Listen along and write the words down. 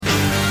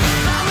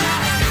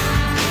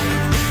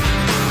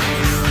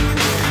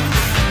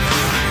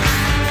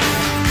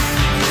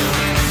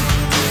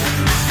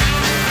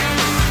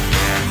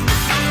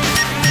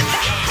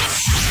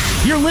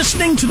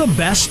listening to the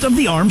best of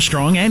the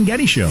Armstrong and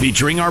Getty Show.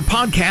 Featuring our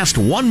podcast,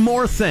 One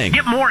More Thing.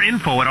 Get more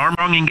info at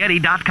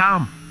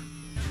armstrongandgetty.com.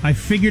 I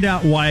figured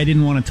out why I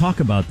didn't want to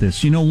talk about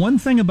this. You know, one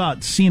thing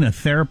about seeing a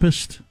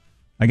therapist,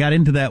 I got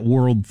into that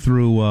world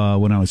through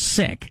when I was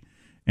sick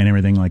and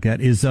everything like that,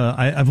 is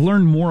I've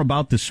learned more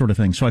about this sort of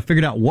thing. So I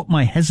figured out what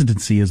my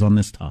hesitancy is on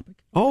this topic.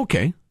 Oh,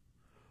 okay.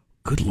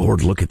 Good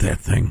Lord, look at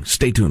that thing.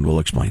 Stay tuned, we'll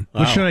explain.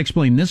 Wow. Well, should I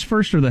explain this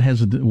first or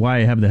why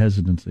I have the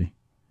hesitancy?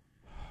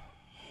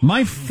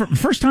 My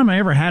first time I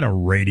ever had a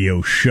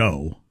radio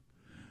show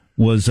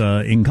was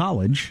in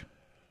college.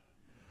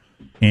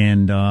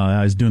 And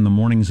I was doing the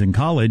mornings in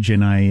college,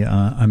 and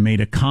I made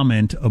a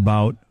comment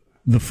about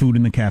the food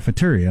in the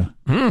cafeteria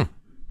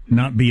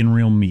not being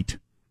real meat.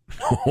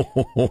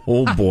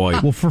 Oh boy!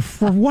 Well,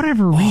 for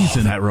whatever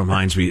reason, that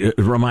reminds me.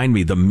 Remind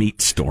me the meat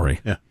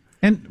story. Yeah.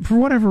 And for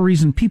whatever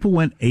reason, people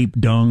went ape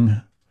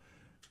dung,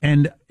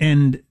 and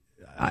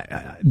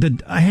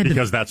I had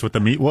because that's what the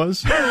meat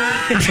was.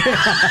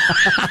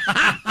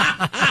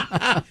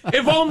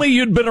 If only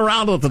you'd been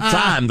around at the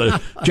time,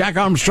 the Jack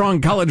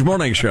Armstrong College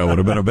Morning Show would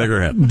have been a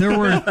bigger hit. There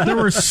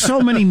were so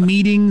many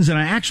meetings, and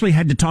I actually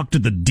had to talk to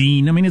the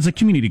dean. I mean, it's a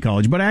community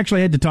college, but I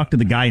actually had to talk to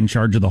the guy in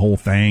charge of the whole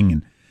thing,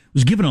 and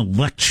was given a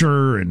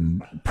lecture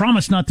and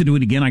promised not to do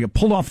it again. I got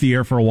pulled off the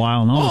air for a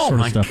while and all this sort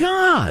of stuff. Oh, my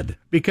God.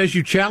 Because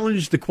you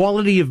challenged the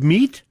quality of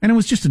meat? And it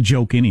was just a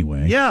joke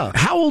anyway. Yeah.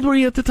 How old were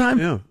you at the time?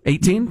 Yeah.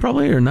 18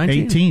 probably, or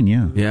 19? 18,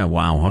 yeah. Yeah,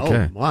 wow,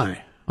 okay. Oh,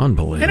 my.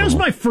 Unbelievable. And it was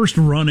my first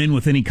run-in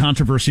with any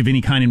controversy of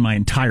any kind in my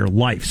entire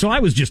life. So I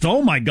was just,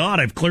 oh, my God,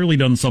 I've clearly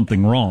done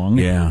something wrong.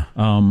 Yeah.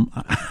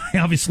 I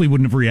obviously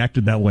wouldn't have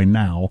reacted that way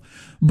now.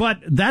 But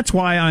that's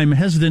why I'm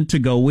hesitant to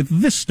go with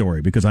this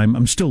story, because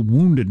I'm still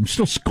wounded. I'm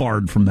still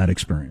scarred from that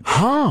experience.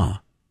 Huh.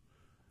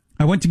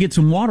 I went to get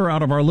some water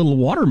out of our little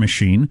water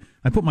machine.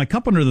 I put my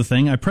cup under the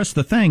thing. I pressed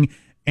the thing,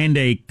 and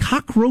a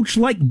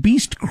cockroach-like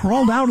beast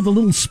crawled out of the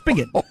little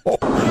spigot.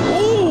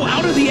 Oh,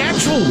 out of the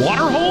actual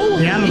water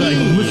hole? Yeah, out of the,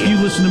 you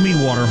listen to me,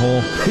 water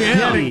hole.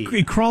 Yeah.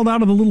 It crawled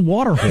out of the little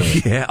water hole.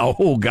 Yeah,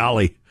 oh,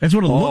 golly. That's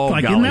what it looked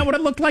like. Golly. Isn't that what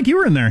it looked like? You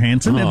were in there,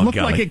 Hanson. It looked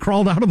like it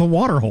crawled out of the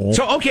water hole.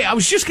 So, okay, I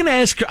was just going to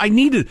ask, I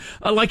needed,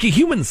 like a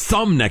human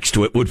thumb next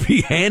to it would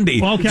be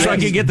handy. Okay. So I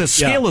could get the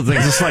scale of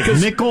things. It's like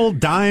nickel,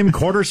 dime,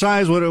 quarter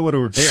size.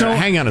 What? So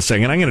hang on a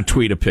second. I'm going to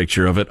tweet a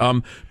picture of it.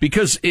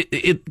 Because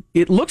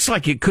it looks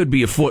like it could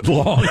be a foot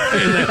long in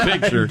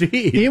that picture.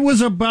 It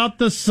was about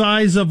the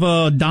size of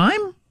a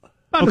dime.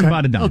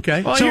 About a dime.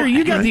 Okay. Well, so, here,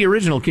 you got the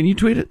original. Can you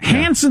tweet it?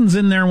 Hanson's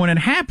in there when it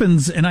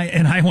happens, and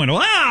I went,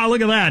 wow,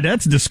 look at that.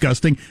 That's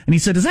disgusting. And he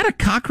said, is that a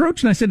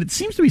cockroach? And I said, it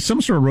seems to be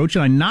some sort of roach,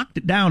 and I knocked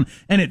it down,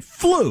 and it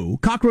flew.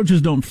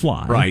 Cockroaches don't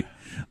fly. Right.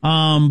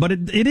 But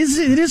it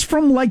is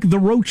from, like, the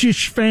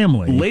roachish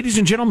family. Ladies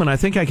and gentlemen, I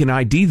think I can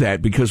ID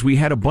that because we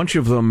had a bunch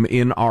of them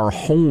in our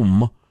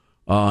home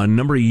a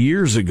number of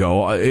years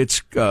ago.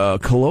 It's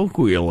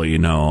colloquially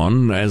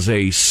known as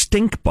a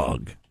stink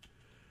bug.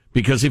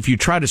 Because if you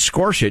try to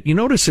squash it, you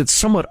notice it's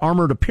somewhat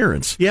armored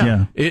appearance.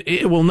 Yeah.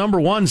 It will, number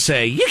one,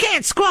 say, you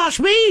can't squash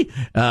me,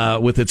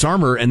 with its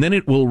armor, and then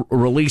it will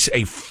release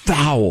a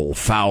foul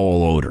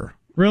odor.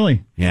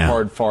 Really? Yeah.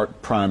 Hard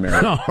fart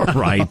primary. All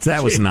right.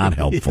 That was not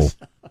helpful.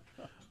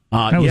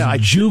 That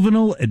was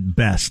juvenile at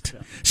best.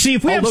 See,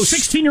 if we have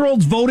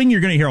 16-year-olds voting, you're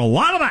going to hear a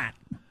lot of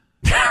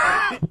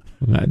that.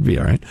 That'd be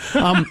all right.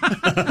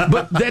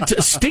 But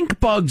the stink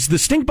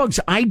bugs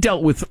I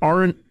dealt with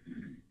aren't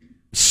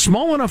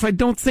small enough, I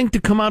don't think, to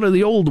come out of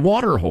the old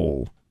water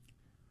hole.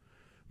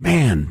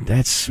 Man,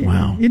 that's,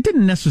 wow. It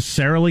didn't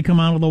necessarily come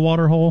out of the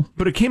water hole.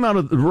 But it came out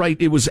of, right,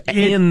 it was at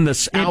the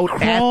spout.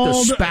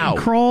 It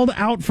crawled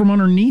out from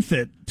underneath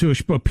it to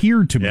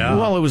appear to me. Yeah.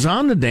 Well, it was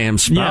on the damn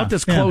spout. Yeah.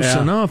 That's close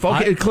enough.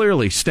 Okay,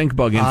 clearly, stink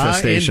bug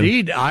infestation.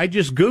 Indeed. I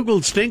just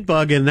Googled stink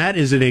bug, and that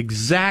is an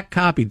exact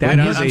copy. That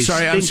is a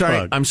stink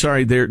bug. I'm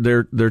sorry.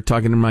 They're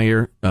talking in my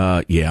ear.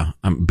 Yeah,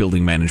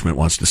 building management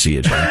wants to see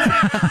it.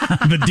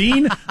 The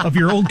dean of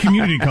your old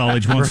community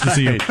college wants to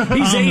see it.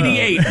 He's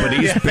 88, but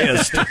he's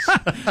pissed.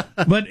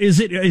 But is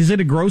it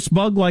a gross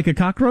bug like a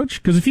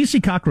cockroach? Because if you see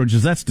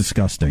cockroaches, that's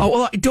disgusting. Oh,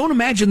 well, I don't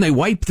imagine they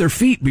wipe their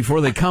feet before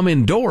they come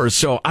indoors,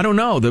 so I don't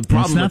know. The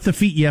problem It's not the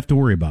feet you have to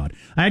worry about.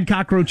 I had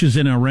cockroaches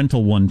in a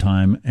rental one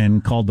time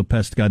and called the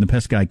pest guy. The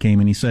pest guy came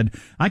and he said,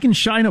 I can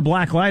shine a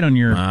black light on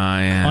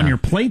your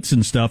plates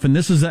and stuff. And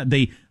this is that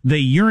they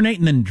urinate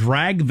and then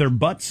drag their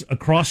butts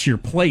across your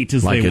plate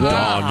as like they a walk.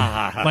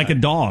 dog. Like a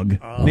dog.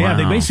 Yeah,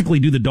 they basically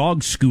do the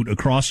dog scoot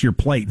across your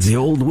plates. The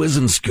old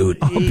whizzing scoot.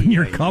 Up in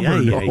your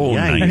cupboard.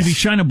 Nice. And if you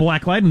shine a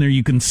black light in there,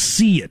 you can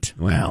see it.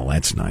 Well,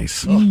 that's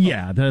nice.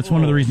 Yeah, that's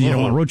one of the reasons you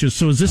don't want roaches.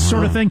 So is this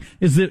sort of thing,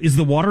 is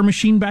the water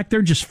machine back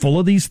there just full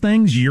of these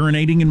things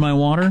urinating in my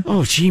water?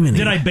 Oh, Jiminy.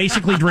 Did I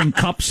basically drink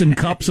cups and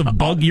cups of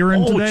bug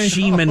urine today? Oh,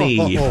 Jiminy.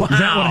 Wow. Is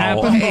that what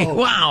happened? Hey,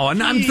 wow.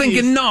 And I'm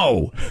thinking,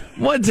 no.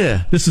 What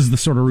the? This is the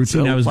sort of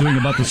routine I was doing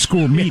about the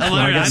school meet.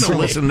 I don't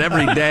listen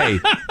every day.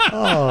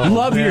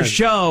 Love your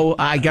show.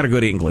 I got to go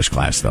to English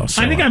class, though.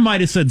 So. I think I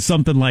might have said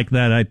something like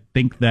that. I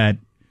think that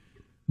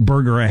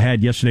burger I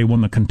had yesterday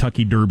won the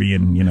Kentucky Derby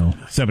in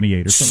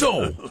 78 or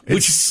something. So,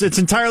 It's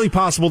entirely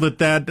possible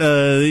that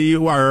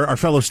our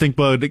fellow stink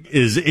bug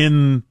is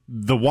in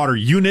the water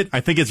unit.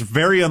 I think it's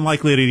very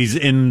unlikely that he's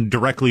in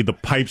directly the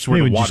pipes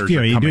where the water's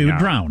coming out. He would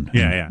drown.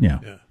 Yeah.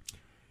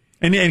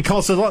 And it's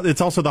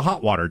also the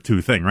hot water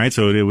too thing, right?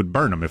 So it would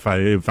burn him if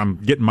I'm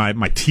getting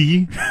my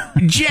tea.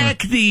 Jack,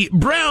 the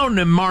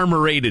brown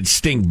marmorated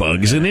stink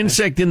bug is an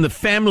insect in the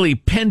family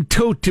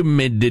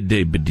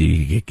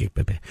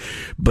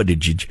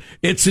Pentotimidae.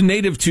 It's a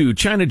native to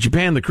China,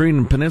 Japan, the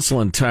Korean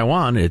Peninsula, and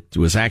Taiwan. It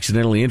was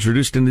accidentally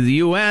introduced into the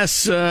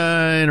U.S. In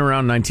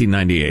around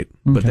 1998.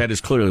 But that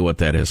is clearly what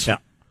that is. Yeah.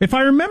 If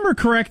I remember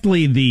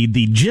correctly,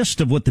 the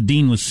gist of what the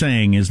dean was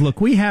saying is, look,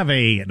 we have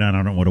I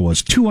don't know what it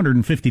was,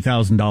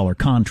 $250,000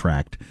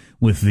 contract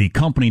with the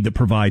company that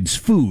provides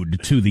food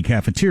to the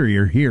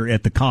cafeteria here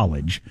at the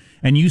college,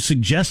 and you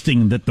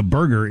suggesting that the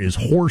burger is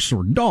horse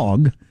or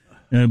dog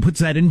puts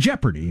that in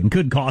jeopardy and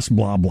could cost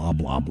blah, blah,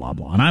 blah, blah,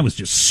 blah. And I was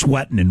just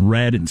sweating and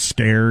red and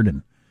scared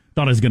and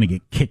thought I was going to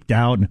get kicked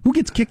out. And who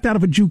gets kicked out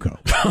of a JUCO?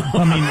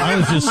 I mean, I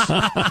was just...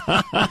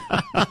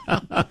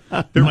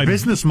 Their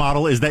business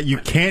model is that you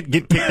can't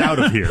get kicked out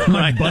of here.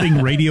 My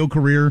budding radio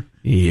career.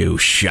 You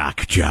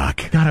shock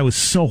jock. God, I was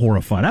so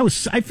horrified.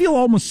 I feel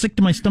almost sick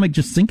to my stomach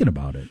just thinking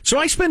about it. So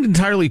I spend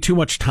entirely too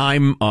much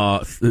time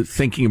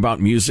thinking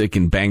about music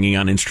and banging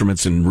on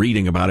instruments and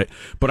reading about it.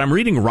 But I'm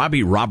reading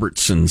Robbie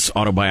Robertson's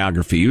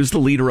autobiography. He was the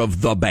leader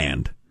of the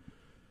band.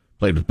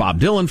 Played with Bob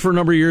Dylan for a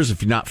number of years.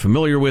 If you're not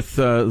familiar with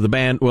the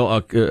band,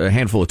 well, a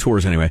handful of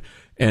tours anyway,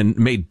 and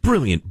made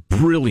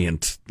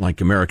brilliant,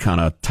 like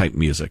Americana type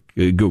music.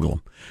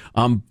 Google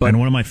them. And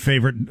one of my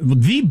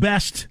the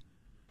best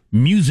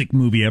music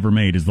movie ever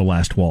made is The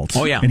Last Waltz.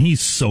 Oh, yeah. And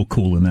he's so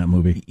cool in that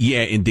movie.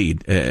 Yeah,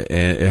 indeed.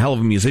 A hell of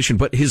a musician.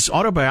 But his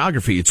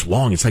autobiography, it's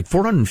long. It's like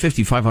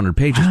 450, 500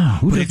 pages. Wow,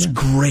 but it's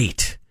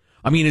great.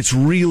 I mean, it's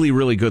really,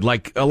 really good.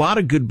 Like a lot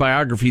of good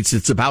biographies,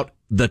 it's about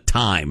the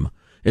time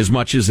as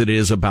much as it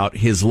is about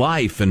his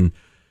life. And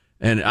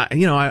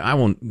I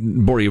won't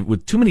bore you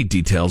with too many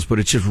details, but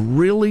it's just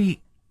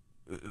really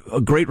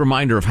a great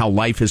reminder of how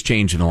life has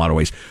changed in a lot of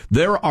ways.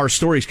 There are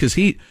stories, because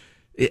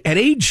at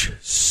age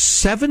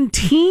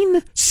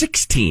 16,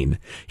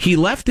 he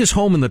left his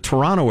home in the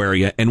Toronto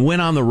area and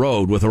went on the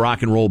road with a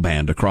rock and roll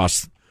band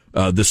across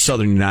the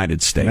southern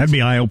United States. That'd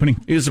be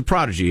eye-opening. He was a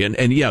prodigy.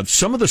 And yeah,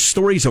 some of the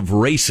stories of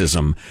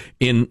racism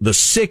in the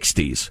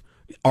 60s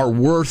are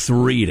worth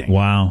reading.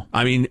 Wow.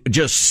 I mean,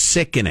 just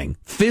sickening.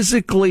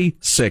 Physically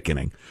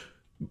sickening.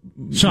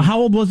 So how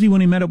old was he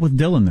when he met up with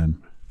Dylan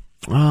then?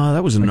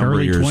 That was a number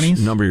of years.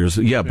 20s? Number of years.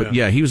 Yeah, but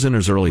yeah, he was in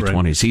his early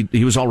 20s.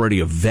 He was already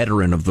a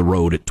veteran of the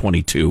road at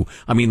 22.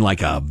 I mean,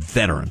 like a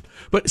veteran.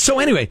 But so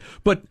anyway,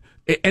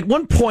 at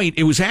one point,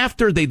 it was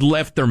after they'd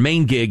left their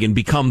main gig and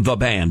become the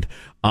band.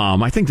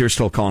 I think they're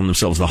still calling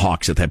themselves the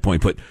Hawks at that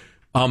point, but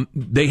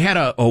they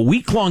had a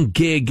week-long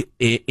gig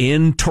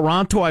in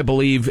Toronto, I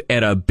believe,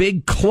 at a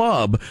big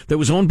club that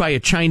was owned by a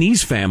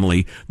Chinese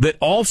family that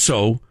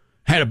also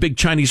had a big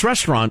Chinese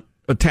restaurant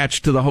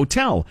attached to the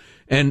hotel.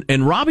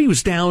 And Robbie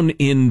was down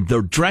in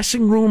the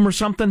dressing room or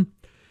something,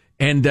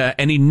 and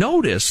he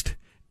noticed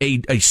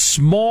a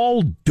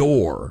small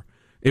door.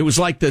 It was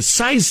like the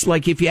size,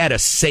 like if you had a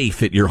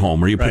safe at your home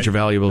where you put your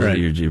valuables,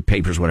 your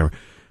papers, whatever.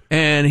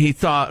 And he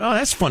thought, oh,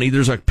 that's funny.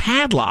 There's a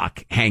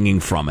padlock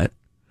hanging from it,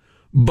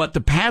 but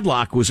the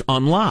padlock was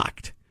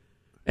unlocked.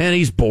 And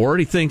he's bored.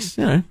 He thinks,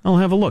 I'll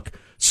have a look.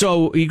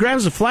 So he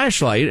grabs a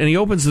flashlight and he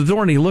opens the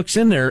door and he looks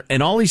in there,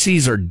 and all he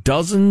sees are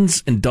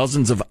dozens and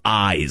dozens of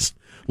eyes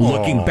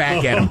looking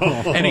back at him.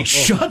 And he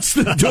shuts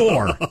the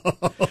door.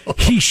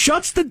 He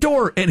shuts the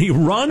door and he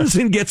runs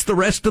and gets the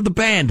rest of the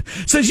band.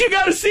 Says, you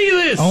got to see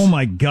this. Oh,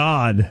 my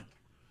God.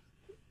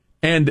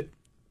 And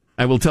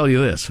I will tell you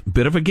this,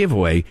 bit of a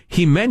giveaway.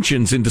 He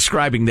mentions in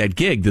describing that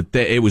gig that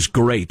it was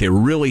great. They were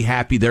really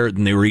happy there,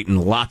 and they were eating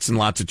lots and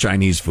lots of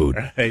Chinese food.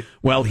 Right.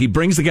 Well, he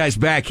brings the guys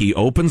back. He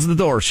opens the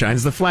door,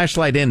 shines the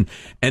flashlight in,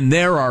 and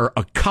there are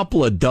a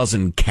couple of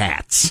dozen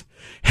cats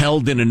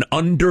held in an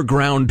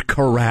underground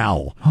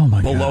corral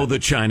below the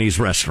Chinese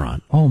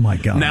restaurant. Oh, my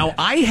God. Now,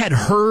 I had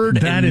heard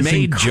that and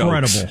made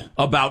incredible. Jokes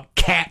about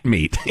cat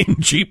meat in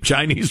cheap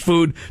Chinese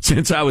food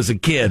since I was a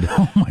kid.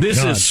 Oh, my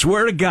This God. is,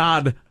 swear to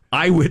God,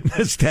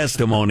 eyewitness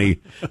testimony.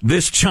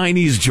 This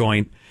Chinese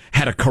joint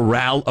had a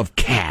corral of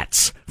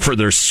cats for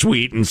their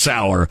sweet and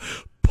sour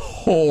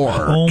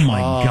pork. Oh, my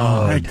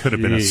God. That could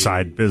have been a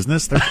side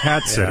business. They're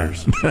cat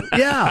sitters.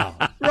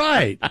 Yeah,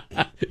 right.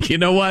 You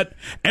know what?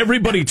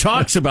 Everybody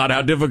talks about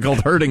how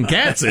difficult herding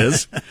cats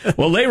is.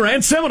 Well, they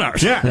ran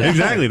seminars. Yeah,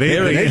 exactly.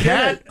 They're a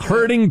cat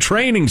herding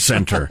training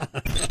center.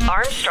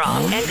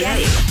 Armstrong and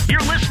Getty.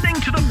 You're listening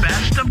to the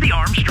best of the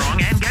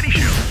Armstrong and Getty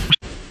Show.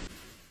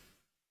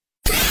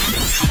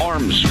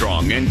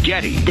 Armstrong and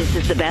Getty. This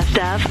is the best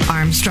of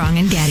Armstrong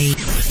and Getty.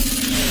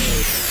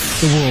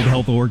 The World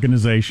Health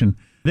Organization.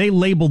 They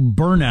labeled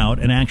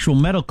burnout an actual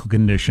medical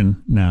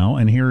condition now,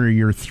 and here are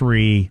your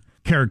 3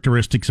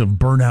 characteristics of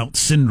burnout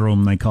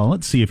syndrome, they call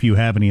it. See if you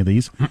have any of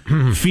these.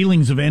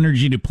 Feelings of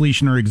energy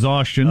depletion or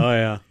exhaustion. Oh,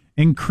 yeah.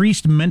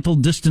 increased mental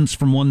distance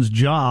from one's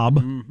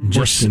job,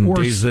 Just in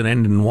days that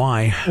end in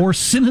Y. or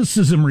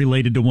cynicism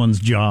related to one's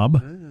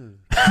job.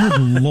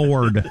 Good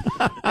Lord.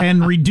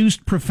 And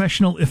reduced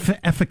professional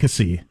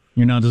efficacy.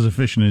 You're not as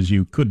efficient as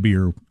you could be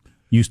or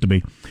used to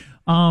be.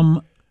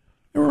 It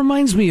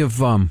reminds me of,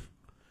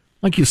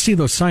 like you see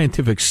those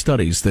scientific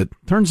studies that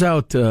turns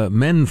out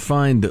men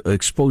find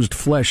exposed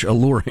flesh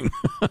alluring.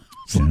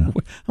 Yeah.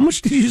 How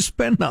much did you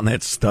spend on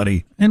that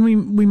study? And we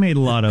made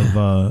a lot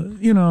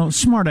of,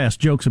 smart-ass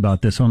jokes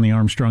about this on the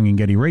Armstrong and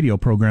Getty radio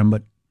program,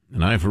 but...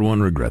 And I, for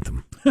one, regret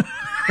them.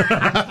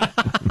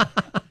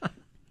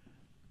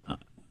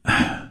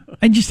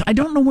 I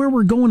don't know where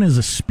we're going as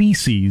a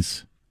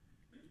species,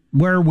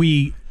 where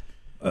we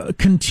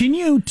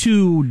continue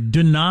to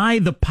deny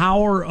the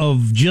power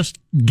of just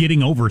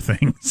getting over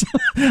things.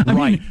 I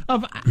mean,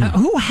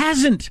 who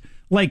hasn't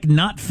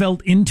not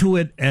felt into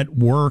it at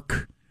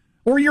work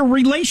or your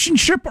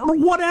relationship or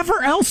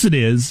whatever else it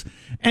is,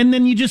 and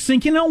then you just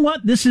think, you know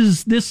what, this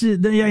is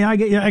I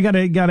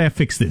gotta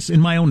fix this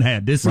in my own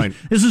head. This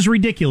is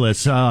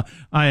ridiculous.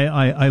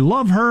 I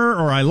love her,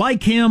 or I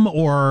like him,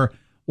 or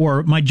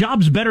my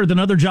job's better than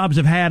other jobs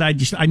I've had.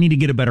 I need to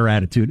get a better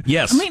attitude.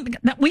 Yes. I mean,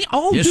 we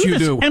all yes, do you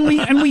this. do.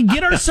 And we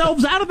get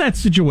ourselves out of that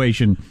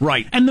situation.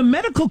 Right. And the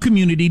medical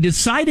community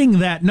deciding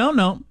that,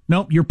 no,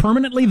 you're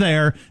permanently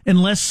there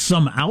unless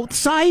some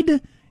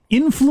outside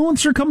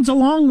influencer comes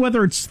along,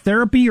 whether it's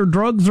therapy or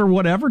drugs or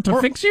whatever,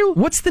 to fix you.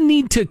 What's the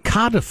need to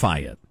codify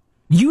it?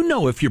 You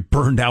know if you're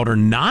burned out or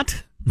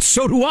not.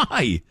 So do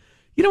I.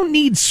 You don't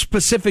need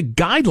specific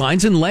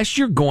guidelines unless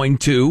you're going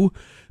to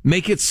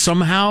make it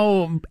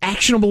somehow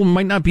actionable.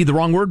 Might not be the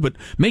wrong word, but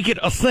make it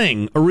a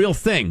thing, a real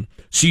thing.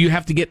 So you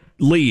have to get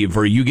leave,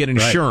 or you get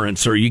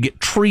insurance, or you get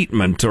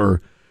treatment,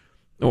 or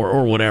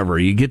whatever.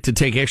 You get to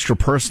take extra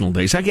personal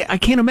days. I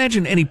can't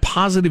imagine any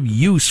positive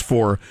use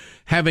for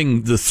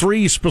having the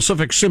 3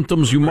 specific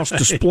symptoms you must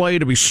display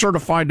to be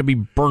certified to be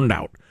burned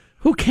out.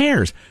 Who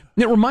cares?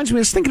 It reminds me,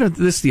 I was thinking of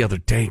this the other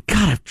day.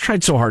 God, I've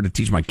tried so hard to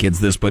teach my kids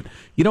this, but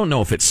you don't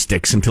know if it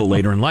sticks until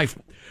later in life.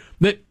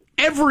 That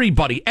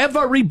everybody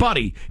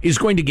is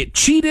going to get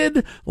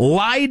cheated,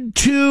 lied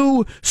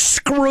to,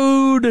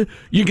 screwed.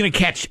 You're going to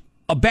catch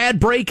a bad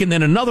break and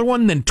then another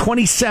one, then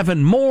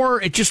 27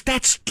 more.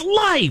 That's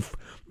life.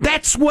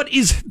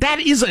 That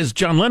is, as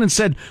John Lennon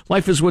said,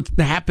 life is what's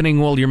happening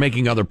while you're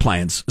making other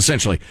plans,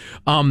 essentially.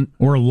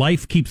 Or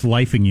life keeps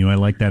lifing you. I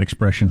like that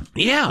expression.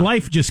 Yeah.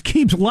 Life just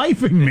keeps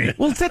lifing me.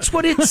 Well, that's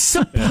what it's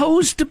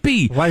supposed to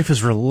be. Life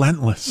is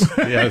relentless.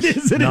 Yes, It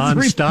is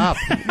non-stop.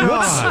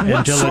 What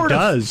Until sort it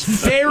does. of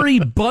fairy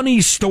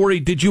bunny story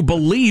did you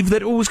believe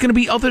that it was going to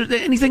be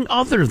anything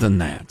other than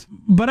that?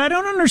 But I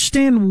don't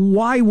understand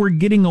why we're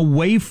getting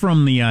away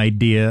from the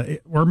idea,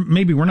 or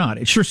maybe we're not.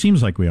 It sure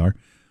seems like we are.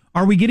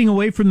 Are we getting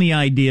away from the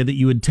idea that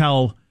you would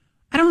tell,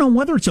 I don't know,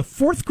 whether it's a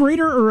 4th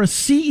grader or a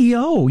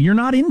CEO, you're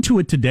not into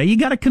it today. You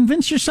got to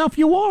convince yourself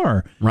you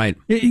are. Right.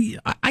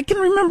 I can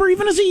remember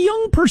even as a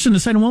young person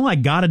deciding, well, I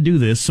got to do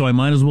this, so I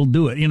might as well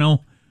do it,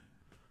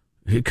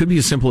 It could be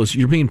as simple as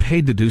you're being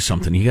paid to do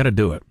something. You got to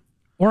do it.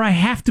 Or I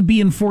have to be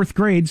in 4th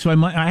grade, so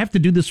I have to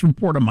do this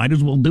report. I might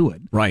as well do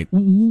it. Right.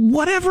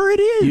 Whatever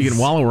it is. You can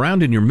wallow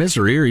around in your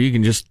misery, or you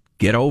can just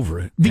get over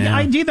it. The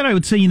idea that I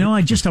would say,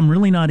 I'm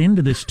really not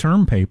into this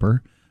term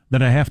paper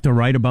that I have to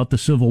write about the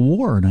Civil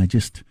War, and I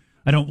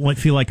don't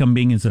feel like I'm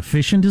being as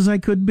efficient as I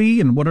could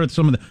be. And what are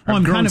some of the?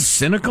 I'm kind of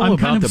cynical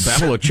about the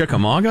Battle of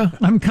Chickamauga.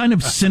 I'm kind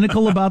of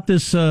cynical about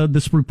this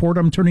report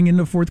I'm turning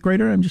into 4th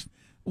grader.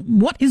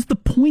 What is the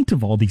point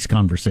of all these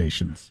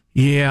conversations?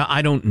 Yeah,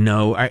 I don't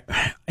know.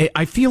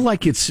 I feel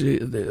like it's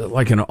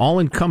like an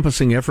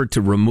all-encompassing effort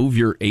to remove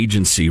your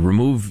agency,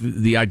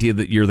 remove the idea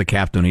that you're the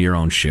captain of your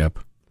own ship,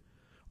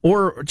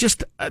 or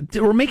just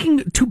we're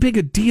making too big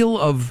a deal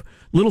of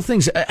little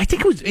things. I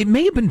think it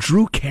may have been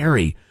Drew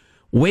Carey,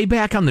 way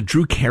back on the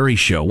Drew Carey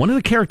show. One of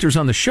the characters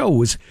on the show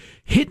was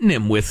hitting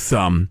him with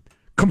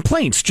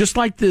complaints, just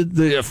like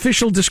the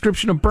official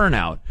description of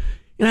burnout.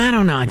 And I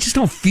don't know. I just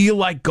don't feel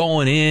like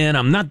going in.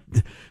 I'm not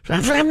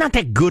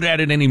that good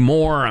at it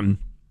anymore.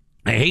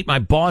 I hate my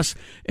boss.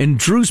 And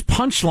Drew's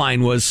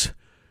punchline was,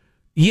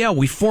 yeah,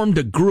 we formed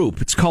a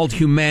group. It's called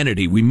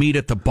Humanity. We meet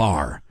at the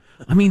bar.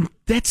 I mean,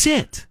 that's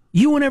it.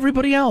 You and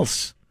everybody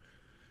else.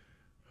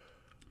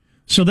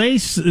 So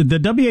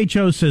the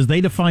WHO says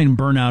they define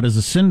burnout as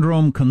a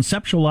syndrome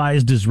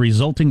conceptualized as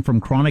resulting from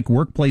chronic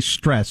workplace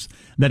stress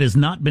that has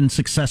not been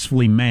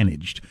successfully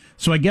managed.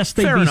 So I guess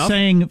they'd be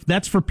saying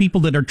that's for people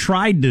that are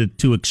tried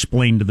to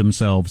explain to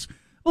themselves,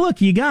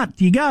 look, you got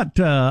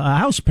a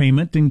house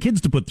payment and kids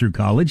to put through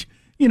college.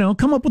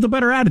 Come up with a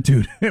better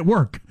attitude at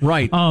work.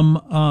 Right.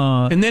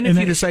 And then if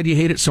you decide you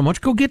hate it so much,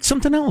 go get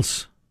something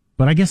else.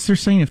 But I guess they're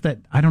saying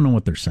I don't know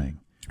what they're saying.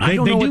 I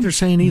don't know what they're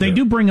saying either. They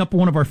do bring up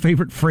one of our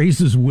favorite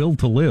phrases, will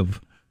to live.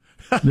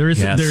 There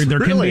is Yes. there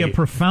can be a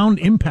profound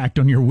impact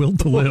on your will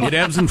to live. It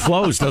ebbs and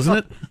flows, doesn't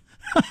it?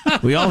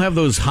 We all have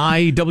those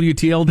high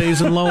WTL days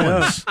and low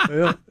ones.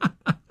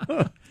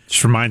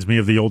 Just reminds me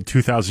of the old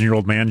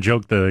 2,000-year-old man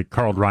joke, the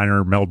Carl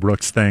Reiner, Mel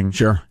Brooks thing.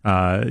 Sure.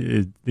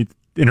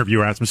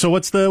 interviewer asked him, so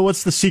what's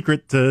the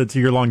secret to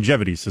your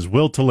longevity? He says,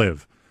 will to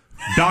live.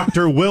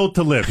 Dr. Will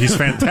to live. He's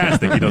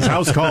fantastic. He does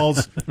house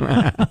calls.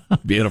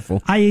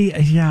 Beautiful.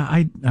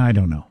 I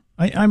don't know.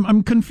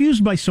 I'm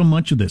confused by so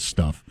much of this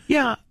stuff.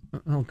 Yeah.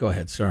 Oh, go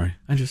ahead. Sorry.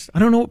 I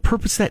don't know what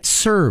purpose that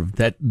served,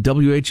 that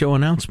WHO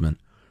announcement.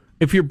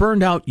 If you're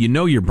burned out, you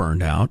know you're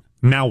burned out.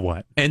 Now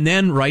what? And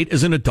then, right,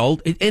 as an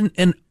adult,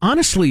 and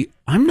honestly,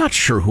 I'm not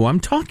sure who I'm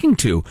talking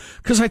to,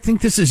 because I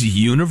think this is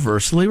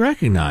universally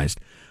recognized.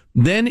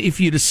 Then if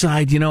you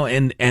decide,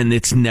 and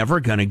it's never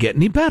going to get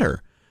any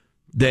better,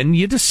 then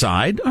you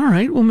decide, all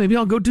right, well, maybe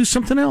I'll go do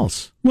something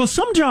else. Well,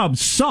 some jobs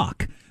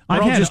suck.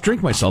 Or I'll just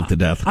drink myself to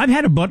death. I've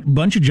had a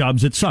bunch of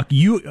jobs that suck.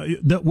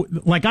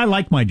 I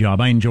like my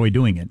job. I enjoy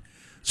doing it.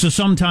 So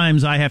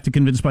sometimes I have to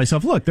convince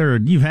myself, look,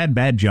 you've had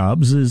bad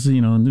jobs,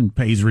 and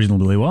pays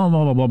reasonably well,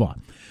 blah, blah, blah, blah.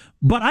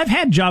 But I've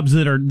had jobs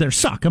that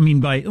suck. I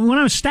mean, when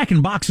I was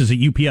stacking boxes at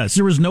UPS,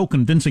 there was no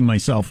convincing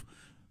myself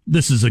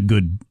this is a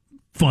good,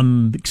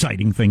 fun,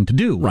 exciting thing to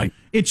do. Right.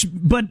 It's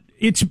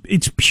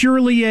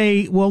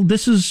purely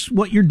this is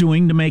what you're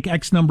doing to make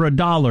X number of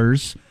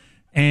dollars.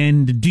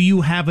 And do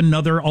you have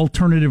another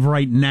alternative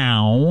right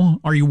now?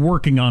 Are you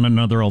working on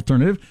another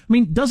alternative? I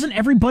mean, doesn't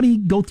everybody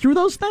go through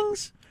those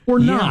things? Or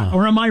not?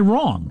 Or am I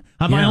wrong?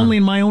 Am I only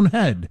in my own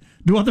head?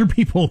 Do other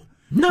people?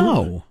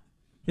 No.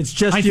 It's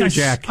just you,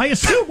 Jack. I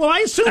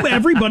assume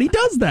everybody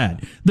does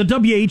that. The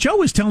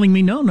WHO is telling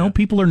me, no,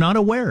 people are not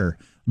aware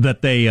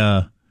that they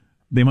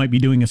might be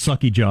doing a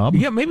sucky job.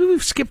 Yeah, maybe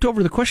we've skipped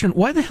over the question.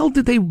 Why the hell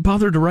did they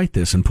bother to write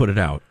this and put it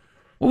out?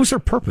 What was their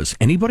purpose?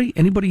 Anybody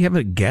have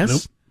a guess?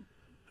 Nope.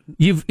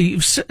 You've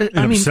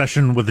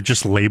obsession with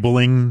just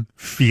labeling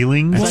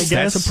feelings. Well,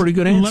 that's a pretty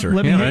good answer.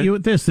 Let me hit you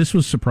with this. This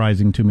was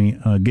surprising to me.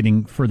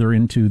 Getting further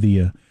into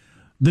the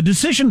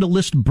decision to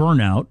list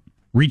burnout,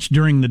 reached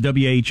during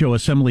the WHO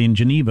assembly in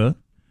Geneva,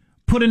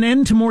 put an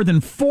end to more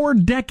than 4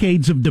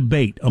 decades of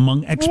debate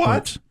among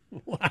experts.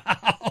 What?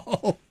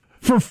 Wow.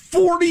 For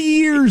 40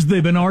 years,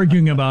 they've been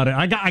arguing about it.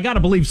 I got to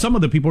believe some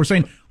of the people were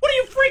saying, what are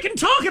you freaking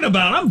talking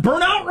about? I'm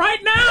burnt out right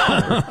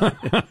now.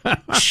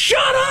 Shut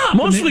up.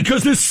 Mostly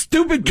because this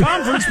stupid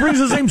conference brings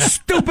the same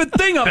stupid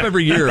thing up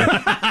every year.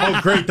 Oh,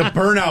 great. The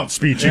burnout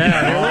speech again.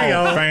 There we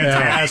go.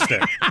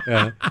 Fantastic.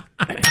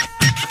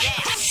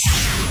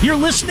 You're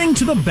listening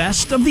to the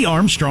best of the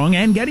Armstrong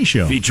and Getty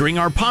Show. Featuring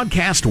our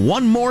podcast,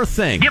 One More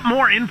Thing. Get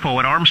more info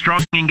at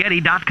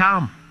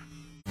ArmstrongandGetty.com.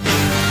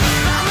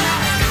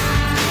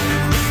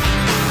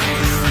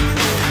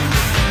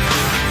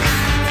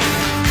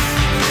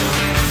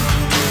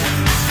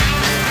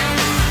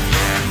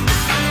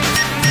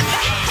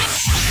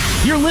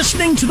 You're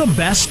listening to the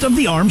best of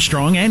the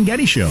Armstrong and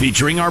Getty Show.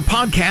 Featuring our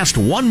podcast,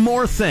 One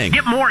More Thing.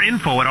 Get more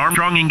info at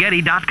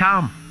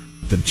ArmstrongandGetty.com.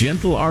 The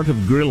gentle art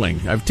of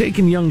grilling. I've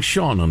taken young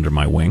Sean under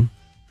my wing,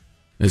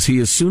 as he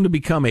is soon to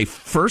become a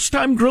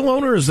first-time grill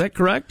owner. Is that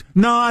correct?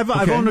 No, I've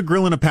owned a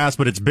grill in the past,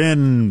 but it's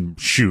been,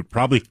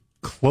 probably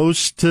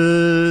close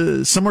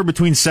to somewhere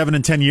between 7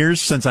 and 10 years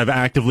since I've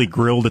actively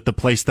grilled at the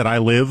place that I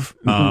live.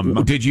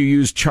 Did you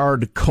use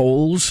charred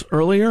coals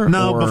earlier?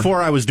 No, before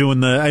I was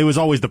doing it was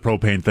always the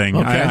propane thing.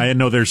 Okay. I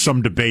know there's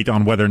some debate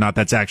on whether or not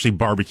that's actually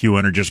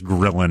barbecuing or just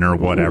grilling or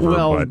whatever.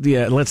 Well,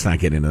 yeah, let's not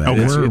get into that.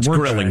 It's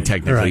grilling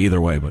technically either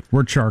way, but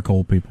we're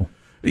charcoal people.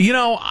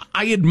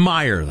 I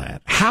admire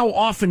that. How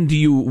often do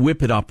you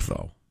whip it up,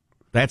 though?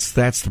 That's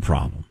the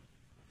problem.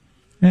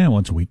 Yeah,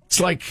 once a week. It's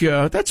like,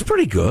 that's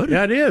pretty good.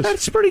 Yeah, it is.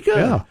 That's pretty good.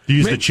 Yeah. Do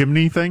you use the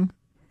chimney thing?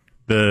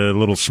 The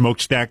little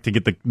smokestack to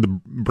get the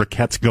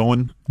briquettes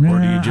going? Or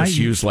do you just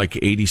use like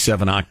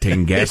 87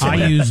 octane gas? I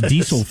use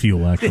diesel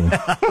fuel, actually.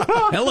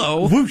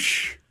 Hello.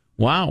 Whoosh.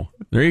 Wow.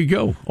 There you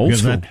go. Old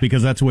school.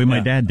 Because that's the way my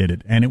dad did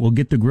it. And it will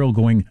get the grill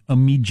going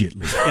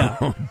immediately.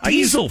 Yeah.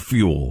 Diesel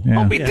fuel.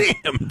 Yeah. I'll be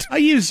damned. I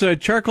use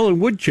charcoal and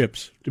wood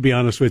chips, to be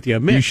honest with you.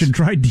 Mixed. You should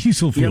try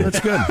diesel fuel. Yeah, that's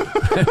good.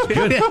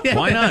 Good.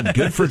 Why not?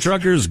 Good for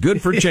truckers,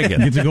 good for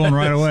chicken. Gets it going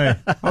right away.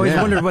 I always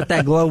wondered what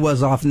that glow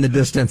was off in the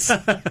distance.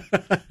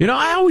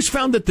 I always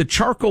found that the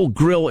charcoal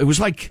grill, it was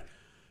like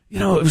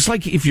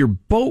if your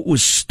boat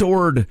was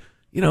stored,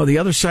 the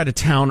other side of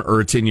town,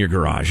 or it's in your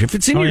garage. If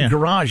it's in your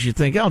garage, you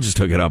think, I'll just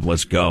hook it up,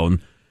 let's go.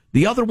 And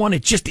the other one,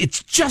 it's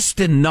just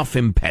enough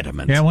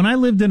impediment. Yeah, when I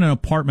lived in an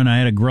apartment, I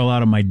had a grill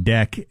out on my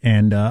deck,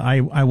 and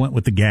I went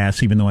with the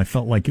gas, even though I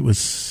felt like it was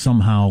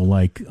somehow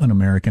like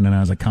un-American and I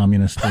was a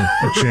communist or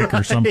a chick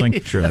or something.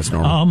 Sure, that's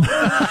normal.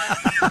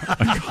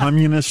 A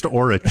communist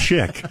or a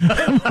chick.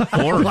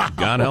 Or,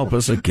 God help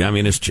us, a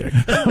communist chick.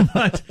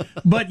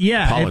 But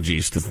yeah.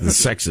 Apologies to the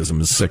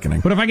sexism is sickening.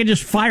 But if I could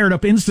just fire it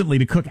up instantly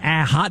to cook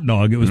a hot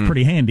dog, it was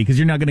pretty handy, because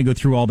you're not going to go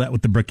through all that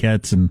with the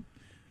briquettes, and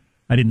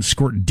I didn't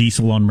squirt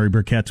diesel on my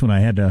briquettes when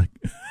I had a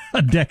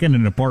deck in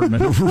an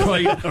apartment.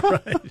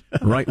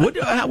 Right. What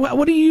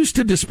do you use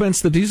to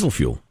dispense the diesel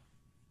fuel?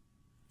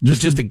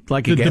 Just a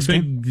gas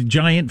can? Big,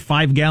 giant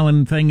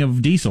 5-gallon thing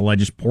of diesel. I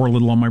just pour a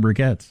little on my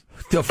briquettes.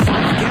 The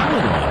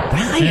 5-gallon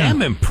one. I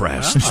am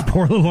impressed. Just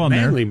pour a little on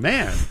Manly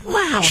there. Man.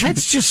 Wow,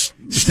 that's just...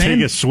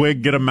 Take a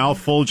swig, get a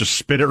mouthful, just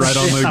spit it right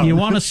on the... You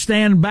want to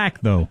stand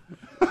back, though.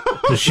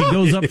 She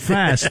goes up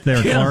fast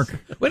there, Clark.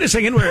 Wait a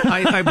second.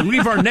 I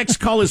believe our next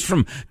call is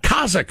from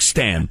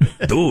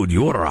Kazakhstan. Dude,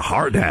 you're a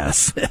hard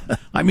ass.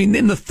 I mean,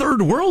 in the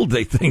third world,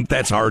 they think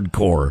that's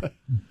hardcore.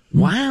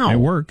 Wow. It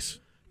works.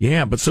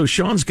 Yeah, but so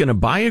Sean's going to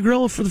buy a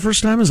grill for the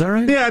first time, is that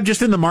right? Yeah, I'm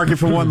just in the market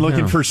for one,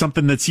 looking for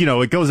something that's,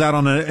 it goes out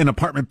on an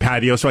apartment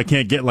patio, so I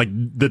can't get like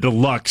the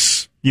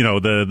deluxe,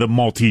 the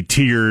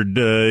multi-tiered,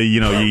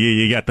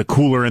 you got the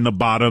cooler in the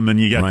bottom and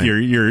you got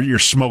your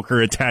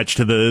smoker attached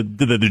to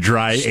the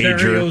dry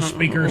Stereo ager.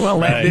 speakers. Well,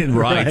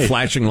 right.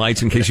 Flashing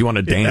lights in case you want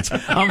to dance.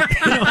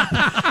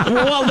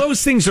 Well,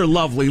 those things are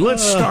lovely.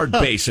 Let's start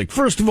basic.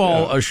 First of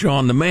all,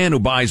 Sean, the man who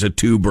buys a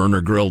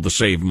 2-burner grill to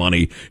save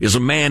money is a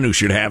man who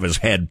should have his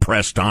head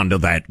pressed onto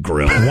that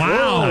grill.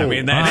 Wow. I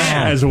mean, that's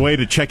As a way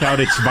to check out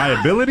its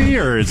viability,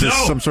 or is this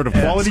some sort of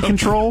quality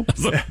control?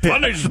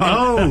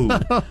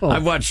 punishment.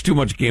 I've watched too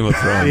much Game of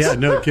Thrones. Yeah,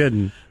 no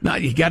kidding. No,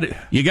 you got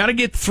to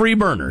get 3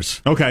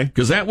 burners. Okay.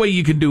 Because that way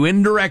you can do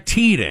indirect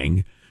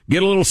heating.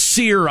 Get a little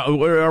sear.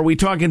 Are we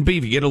talking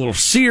beef? You get a little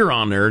sear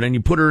on there, and then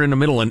you put her in the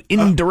middle and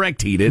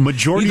indirect heat it.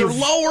 Either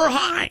low or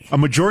high. A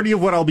majority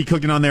of what I'll be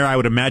cooking on there, I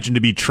would imagine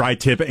to be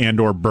tri-tip and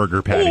or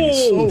burger patties.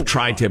 Oh,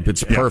 tri-tip.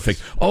 It's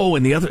perfect. Oh,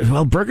 and the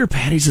other, burger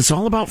patties, it's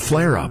all about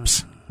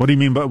flare-ups. What do you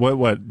mean by what?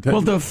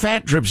 Well, the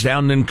fat drips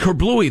down and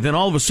kerblooey. Then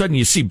all of a sudden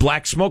you see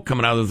black smoke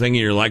coming out of the thing,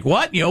 and you're like,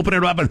 "What?" And you open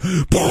it up, and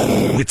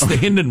boom, it's the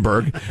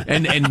Hindenburg,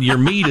 and your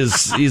meat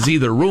is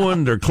either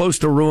ruined or close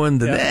to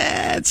ruined.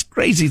 And it's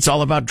crazy. It's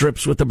all about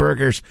drips with the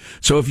burgers.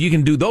 So if you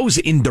can do those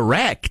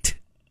indirect,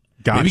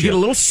 maybe get a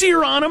little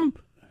sear on them,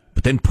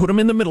 but then put them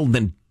in the middle,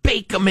 then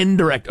bake them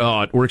indirect.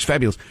 Oh, it works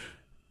fabulous.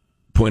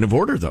 Point of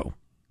order, though: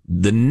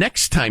 the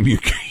next time you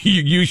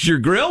use your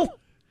grill,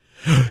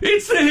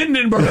 it's the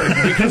Hindenburg,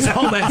 because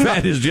all that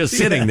fat is just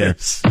sitting there.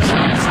 It's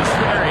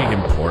very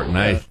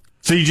important.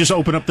 So you just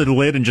open up the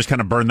lid and just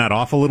kind of burn that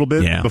off a little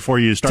bit before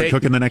you start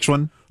cooking the next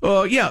one?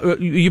 You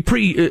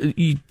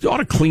ought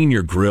to clean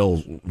your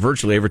grill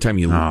virtually every time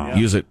you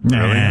use it.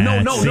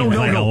 Nah, No.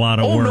 like a lot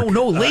of work.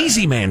 No.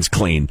 Lazy man's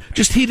clean.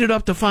 Just heat it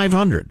up to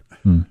 500.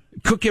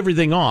 Cook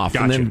everything off,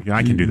 and then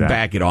I can do that.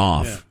 Back it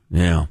off.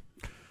 Yeah.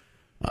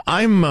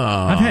 I've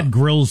had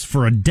grills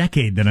for a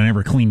decade that I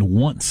never cleaned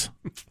once.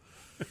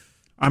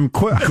 I'm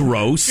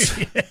gross.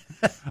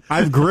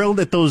 I've grilled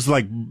at those,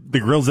 like, the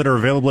grills that are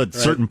available at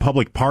certain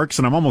public parks,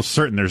 and I'm almost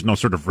certain there's no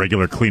sort of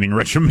regular cleaning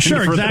regimen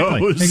for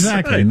those.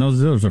 Exactly. And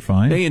those are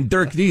fine. Hey, and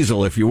Dirk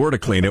Diesel, if you were to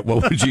clean it,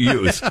 what would you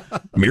use?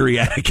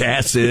 Muriatic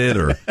acid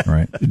or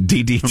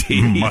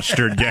DDT?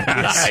 Mustard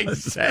gas. Yeah,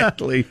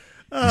 exactly.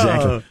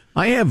 I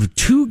have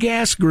 2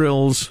 gas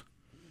grills,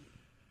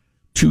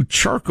 2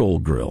 charcoal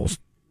grills.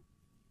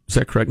 Is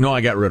that correct? No,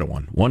 I got rid of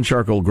one. 1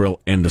 charcoal grill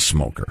and a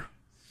smoker.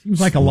 Seems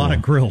like a lot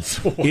of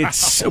grills. Wow.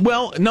 It's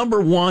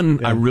number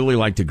 1, I really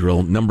like to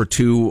grill. Number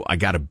 2, I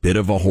got a bit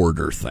of a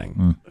hoarder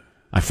thing.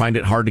 I find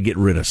it hard to get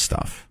rid of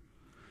stuff.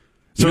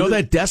 So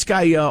that desk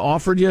I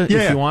offered you,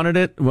 if you wanted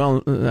it?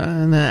 Well,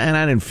 and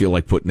I didn't feel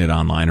like putting it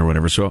online or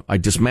whatever, so I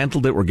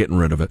dismantled it. We're getting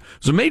rid of it. It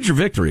was a major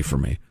victory for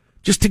me,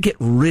 just to get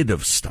rid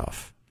of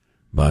stuff.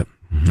 But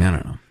I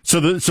don't know. So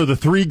the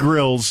 3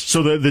 grills,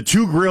 so the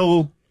 2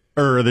 grill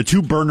or the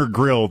 2 burner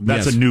grill,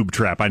 that's a noob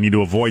trap. I need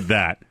to avoid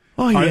that.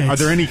 Oh, yeah, are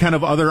there any kind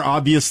of other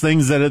obvious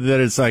things that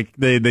it's like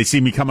they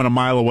see me coming a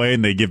mile away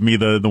and they give me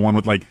the one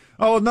with like,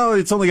 oh no,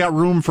 it's only got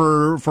room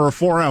for a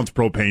 4-ounce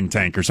propane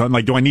tank or something?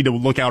 Like, do I need to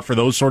look out for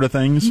those sort of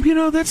things?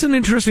 That's an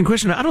interesting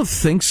question. I don't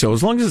think so,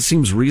 as long as it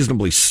seems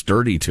reasonably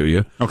sturdy to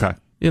you. Okay.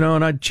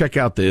 And I'd check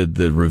out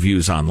the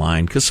reviews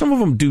online, because some of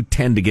them do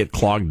tend to get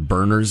clogged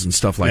burners and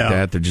stuff like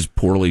that. They're just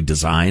poorly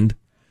designed.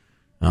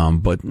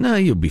 But no,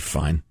 you'll be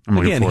fine. I'm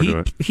looking forward to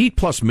it. Heat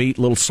plus meat,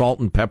 a little salt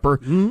and pepper.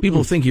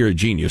 People think you're a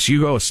genius. You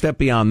go a step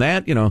beyond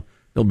that,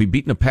 they'll be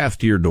beating a path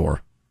to your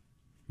door.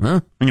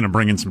 Huh? I'm going to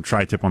bring in some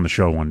tri-tip on the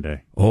show one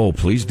day. Oh,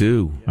 please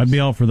do. I'd be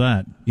all for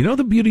that. You know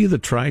the beauty of the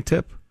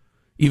tri-tip?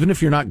 Even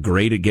if you're not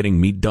great at getting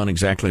meat done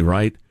exactly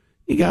right,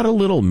 you got a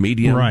little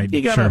medium. Right,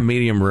 you got a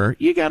medium rare.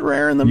 You got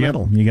rare in the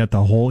middle. You got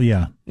the whole,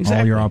 exactly.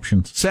 All your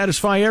options.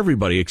 Satisfy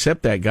everybody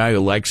except that guy who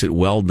likes it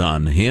well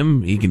done.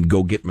 He can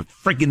go get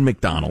friggin'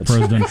 McDonald's.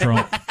 President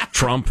Trump.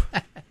 Trump,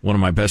 one of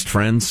my best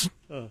friends,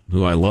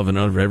 who I love in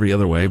every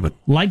other way, but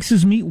likes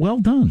his meat well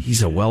done.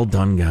 He's a well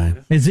done guy.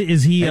 Is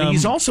he? And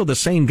he's also the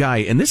same guy,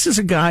 and this is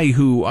a guy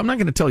who, I'm not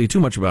going to tell you too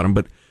much about him,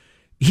 but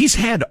he's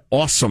had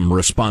awesome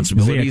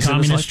responsibilities. Is he a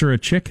communist or a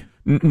chick?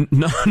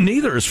 No,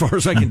 neither, as far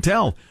as I can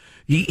tell.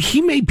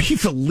 He may be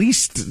the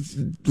least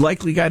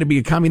likely guy to be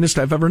a communist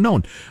I've ever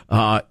known,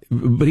 but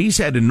he's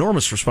had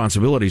enormous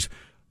responsibilities.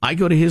 I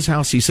go to his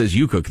house, he says,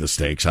 "You cook the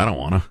steaks. I don't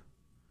want to."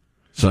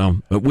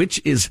 So, which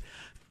is,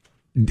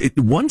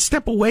 one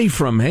step away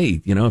from,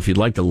 hey, if you'd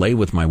like to lay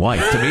with my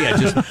wife. To me,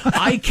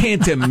 I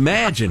can't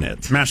imagine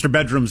it. Master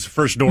bedroom's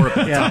first door at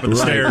the top of the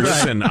stairs.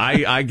 Listen,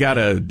 I got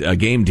a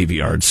game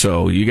DVR,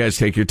 so you guys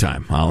take your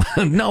time.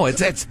 No,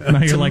 it's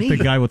now you're like the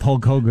guy with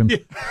Hulk Hogan.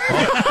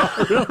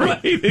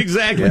 Right,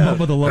 exactly. Yeah.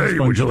 With a love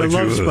sponge. The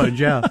love sponge,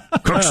 yeah.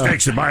 Cook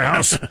steaks at my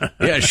house.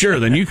 Yeah, sure.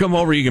 Then you come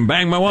over, you can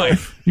bang my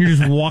wife. You're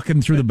just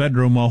walking through the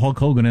bedroom while Hulk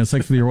Hogan has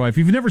sex with your wife. If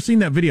you've never seen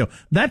that video,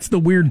 that's the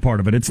weird part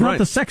of it. It's not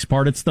the sex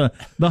part, it's the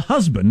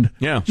husband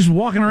just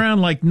walking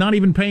around like not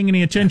even paying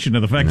any attention to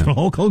the fact that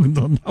Hulk Hogan's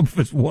on top of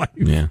his wife.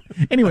 Yeah.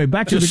 Anyway,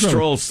 back to the grill.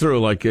 Strolls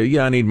through like,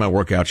 I need my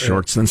workout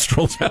shorts, then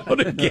strolls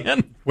out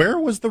again. Where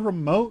was the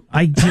remote?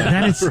 I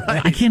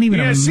can't even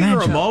imagine. See the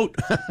remote?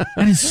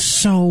 That is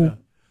so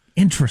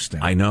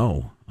interesting. I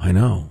know.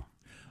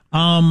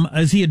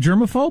 Is he a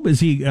germaphobe? Is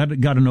he got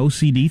an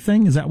OCD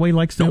thing? Is that why he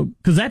likes to?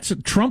 Because that's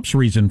Trump's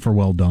reason for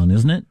well done,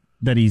 isn't it?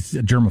 That he's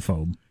a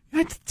germaphobe.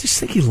 I just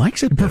think he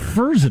likes it He better.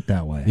 prefers it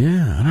that way.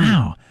 Yeah.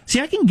 Wow.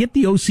 See, I can get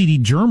the OCD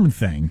germ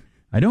thing.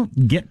 I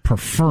don't get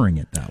preferring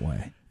it that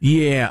way.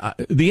 Yeah.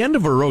 The end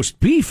of a roast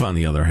beef, on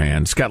the other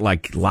hand, it's got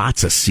like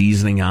lots of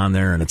seasoning on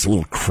there, and it's a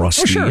little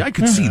crusty. Oh, sure. I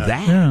could see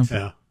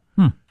that.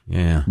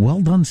 Yeah.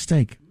 Well done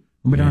steak.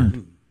 I'll be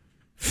darned.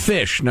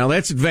 Fish. Now,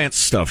 that's advanced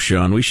stuff,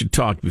 Sean. We should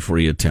talk before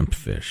you attempt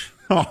fish.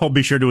 I'll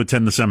be sure to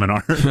attend the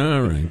seminar.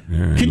 All right.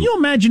 Can you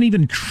imagine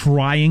even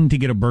trying to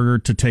get a burger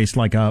to taste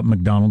like a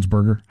McDonald's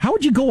burger? How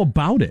would you go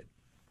about it?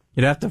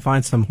 You'd have to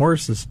find some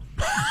horses.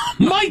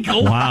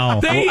 Michael! Wow.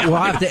 We'll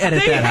have to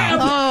edit that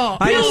out.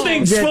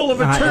 Buildings full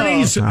of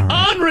attorneys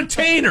on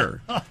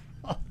retainer. All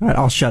right,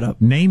 I'll shut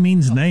up. Nay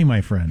means nay, my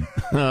friend.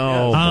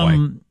 Oh,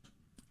 boy.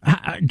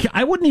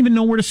 I wouldn't even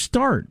know where to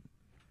start.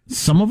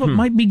 Some of it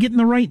might be getting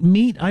the right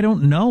meat. I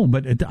don't know.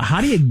 But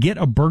how do you get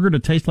a burger to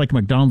taste like a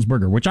McDonald's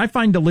burger, which I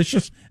find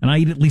delicious, and I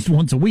eat at least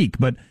once a week,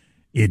 but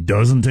it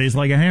doesn't taste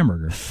like a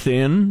hamburger.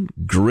 Thin,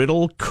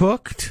 griddle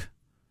cooked.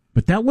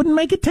 But that wouldn't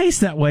make it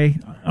taste that way,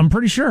 I'm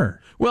pretty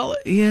sure. Well,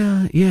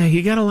 yeah,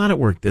 you got a lot of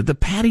work. The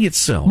patty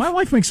itself. My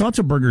wife makes lots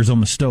of burgers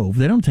on the stove.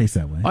 They don't taste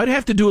that way. I'd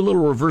have to do a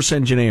little reverse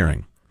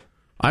engineering.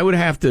 I would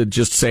have to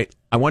just say,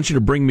 I want you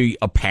to bring me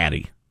a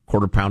patty,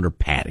 quarter-pounder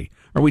patty.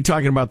 Are we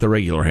talking about the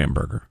regular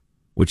hamburger,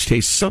 which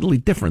tastes subtly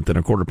different than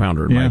a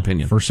quarter-pounder, in my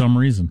opinion? For some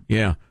reason.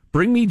 Yeah.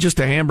 Bring me just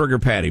a hamburger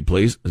patty,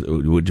 please.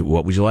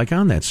 What would you like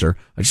on that, sir?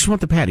 I just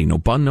want the patty. No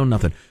bun, no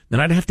nothing. Then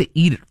I'd have to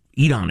eat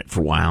on it for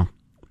a while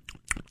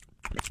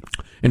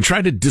and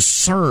try to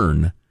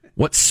discern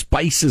what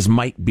spices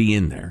might be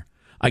in there.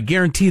 I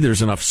guarantee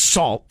there's enough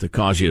salt to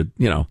cause you,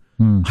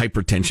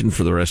 hypertension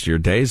for the rest of your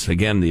days.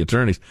 Again, the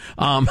attorneys.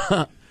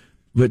 But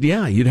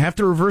yeah, you'd have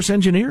to reverse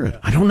engineer it.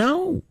 I don't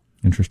know.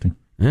 Interesting.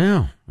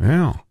 Yeah.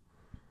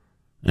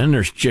 Then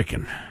there's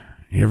chicken.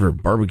 You ever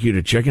barbecued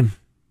a chicken?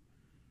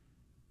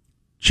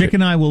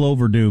 Chicken I will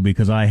overdo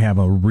because I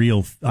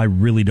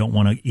really don't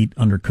want to eat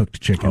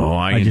undercooked chicken. Oh,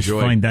 I just enjoy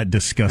find that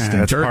disgusting.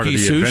 That's turkey part of the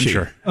sushi.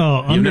 adventure.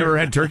 Oh, You've never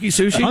had turkey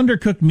sushi?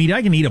 Undercooked meat,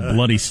 I can eat a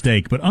bloody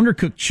steak, but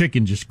undercooked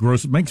chicken just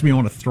gross. It makes me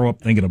want to throw up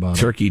thinking about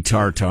Turkey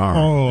tartare.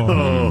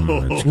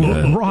 it. That's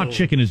good. Raw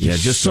chicken is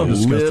just so so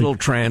disgusting. little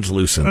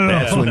translucent.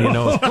 That's when you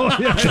know.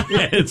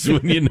 That's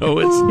when you know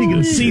it's. You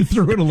can see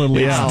through it a little.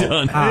 It's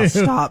done.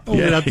 Stop. Hold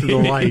it up to the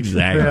light.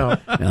 Exactly. Yeah.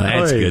 Now,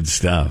 that's good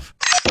stuff.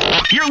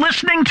 You're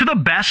listening to the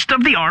best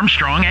of the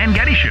Armstrong and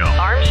Getty Show.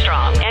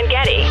 Armstrong and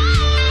Getty.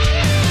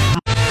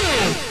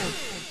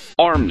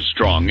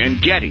 Armstrong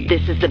and Getty.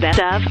 This is the best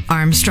of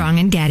Armstrong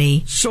and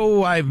Getty.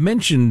 So I've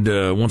mentioned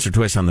once or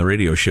twice on the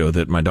radio show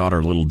that my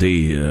daughter, Little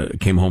D,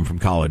 came home from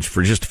college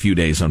for just a few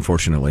days,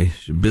 unfortunately.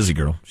 She's a busy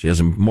girl. She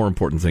has more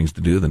important things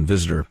to do than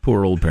visit her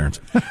poor old parents.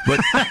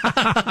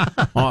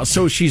 But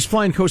so she's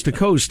flying coast to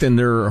coast, and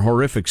there are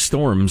horrific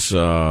storms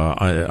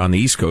on the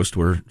East Coast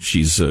where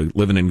she's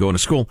living and going to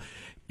school.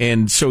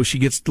 And so she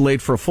gets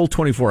delayed for a full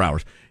 24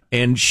 hours.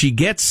 And she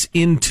gets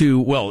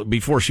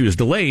before she was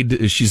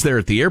delayed, she's there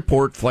at the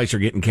airport. Flights are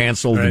getting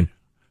canceled. Right. And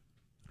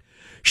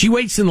she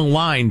waits in the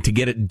line to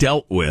get it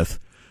dealt with.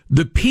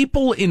 The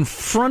people in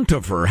front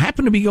of her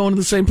happen to be going to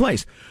the same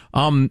place.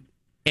 And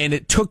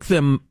it took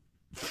them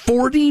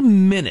 40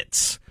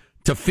 minutes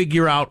to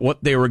figure out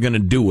what they were going to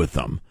do with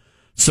them.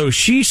 So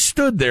she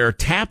stood there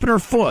tapping her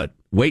foot,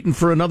 waiting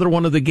for another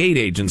one of the gate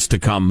agents to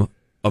come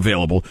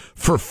available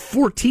for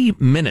 40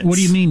 minutes. What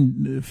do you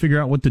mean, figure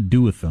out what to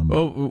do with them?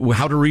 Oh,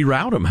 how to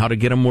reroute them, how to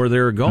get them where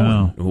they're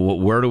going. Oh.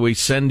 Where do we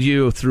send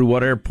you, through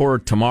what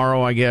airport,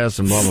 tomorrow, I guess,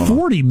 and blah, blah, blah.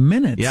 40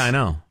 minutes? Yeah, I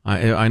know.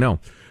 I know.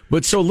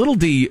 But so Little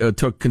D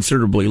took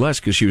considerably less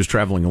because she was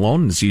traveling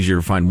alone, and it's easier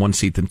to find one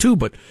seat than two,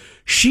 but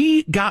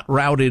she got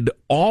routed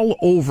all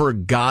over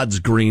God's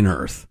green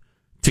earth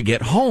to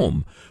get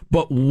home.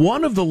 But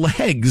one of the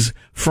legs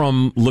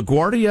from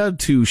LaGuardia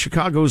to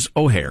Chicago's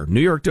O'Hare, New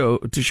York to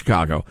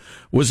Chicago,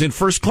 was in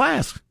first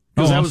class.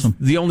 Because that was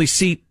the only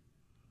seat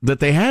that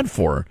they had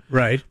for her.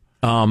 Right.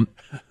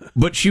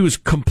 But she was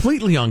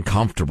completely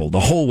uncomfortable the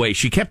whole way.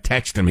 She kept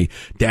texting me,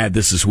 Dad,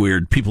 this is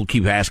weird. People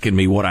keep asking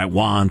me what I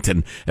want,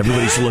 and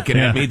everybody's looking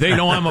at me. They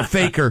know I'm a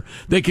faker.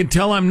 They can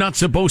tell I'm not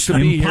supposed to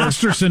be here.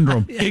 Imposter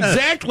syndrome.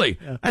 Exactly.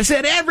 I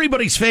said,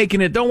 everybody's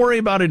faking it. Don't worry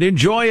about it.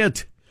 Enjoy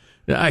it.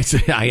 I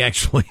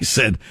actually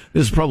said,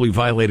 this is probably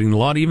violating the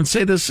law to even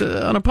say this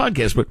on a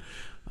podcast, but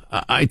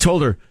I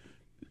told her,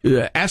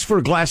 ask for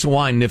a glass of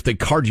wine, and if they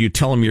card you,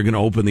 tell them you're going to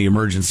open the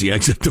emergency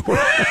exit door.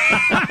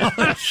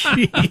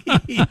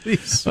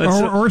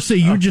 Or say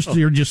you're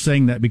just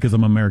saying that because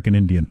I'm American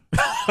Indian.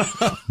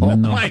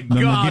 Then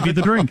they'll give you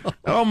the drink.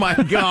 Oh my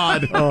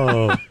God!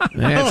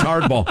 That's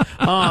hardball.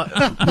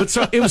 But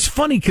so it was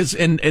funny because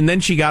and then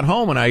she got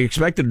home, and I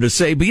expected her to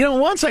say, but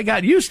once I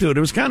got used to it,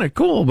 it was kind of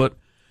cool. But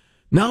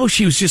no,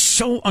 she was just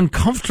so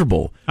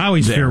uncomfortable. I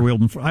always feel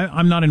weird.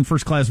 I'm not in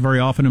first class very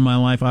often in my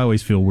life. I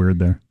always feel weird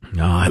there.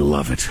 No, I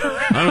love it.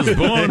 I was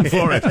born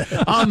for it.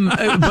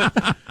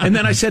 And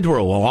then I said to her,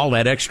 well, all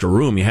that extra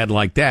room you had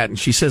like that. And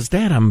she says,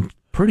 Dad, I'm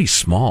pretty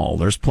small.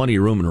 There's plenty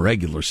of room in a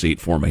regular seat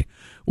for me,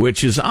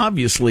 which is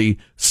obviously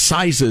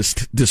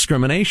sizist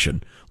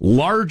discrimination.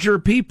 Larger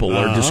people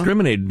are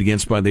discriminated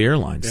against by the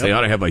airlines. Yep. They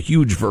ought to have a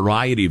huge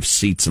variety of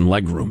seats and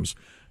leg rooms.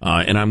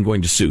 And I'm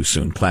going to sue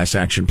soon. Class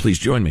action, please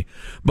join me.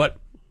 But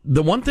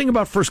the one thing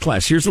about first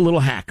class, here's a little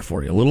hack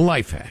for you, a little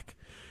life hack.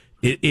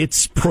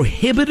 It's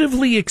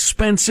prohibitively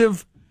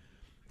expensive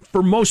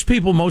for most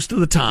people most of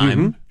the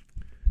time,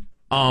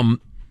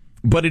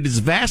 but it is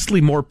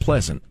vastly more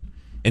pleasant.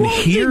 And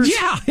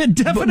it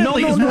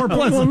definitely is more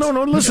pleasant. No,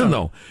 listen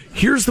though.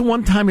 Here's the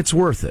one time it's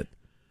worth it.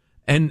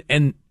 And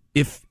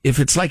if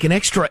it's like an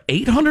extra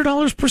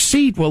 $800 per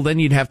seat, well, then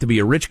you'd have to be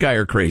a rich guy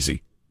or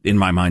crazy, in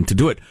my mind, to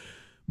do it.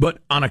 But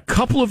on a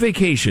couple of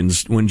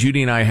vacations, when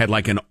Judy and I had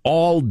like an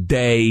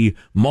all-day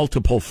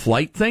multiple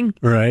flight thing,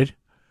 right?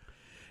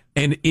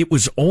 And it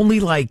was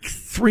only like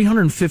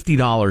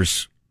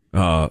 $350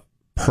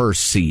 per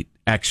seat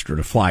extra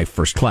to fly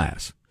first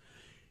class.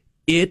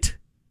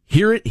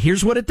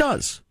 Here's what it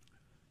does.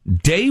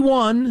 Day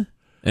 1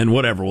 and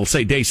whatever, we'll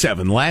say day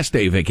 7, last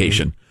day of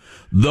vacation.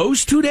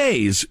 Those 2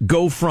 days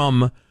go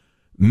from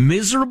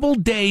miserable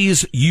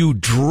days you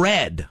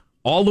dread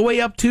all the way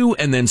up to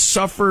and then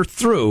suffer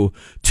through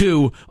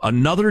to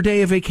another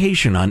day of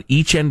vacation on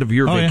each end of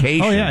your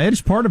vacation. Oh, yeah,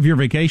 it's part of your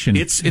vacation.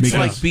 It's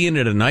like being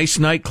at a nice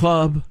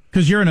nightclub.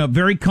 Because you're in a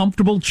very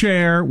comfortable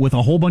chair with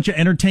a whole bunch of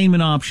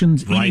entertainment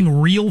options, eating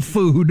real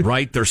food.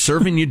 Right, they're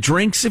serving you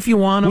drinks if you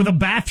want them. With a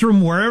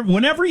bathroom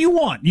whenever you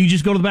want. You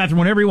just go to the bathroom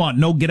whenever you want.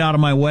 No, get out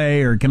of my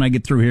way, or can I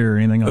get through here, or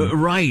anything else.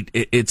 Right,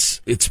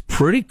 it's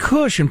pretty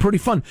cush and pretty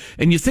fun.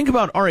 And you think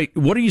about, all right,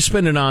 what are you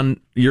spending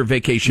on your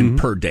vacation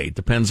per day? It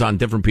depends on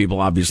different people,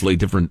 obviously,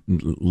 different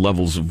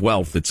levels of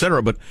wealth,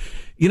 etc. But,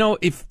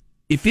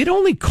 if it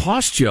only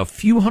costs you a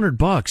few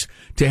 $100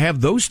 to have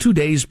those 2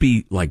 days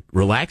be like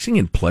relaxing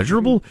and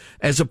pleasurable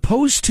as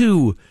opposed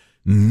to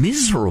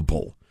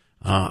miserable,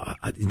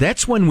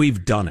 that's when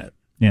we've done it.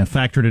 Yeah,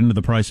 factored into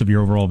the price of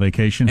your overall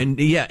vacation.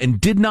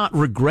 And did not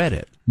regret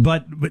it.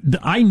 But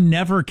I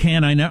never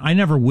can, I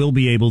never will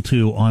be able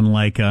to on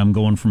like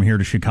going from here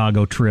to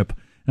Chicago trip.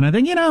 And I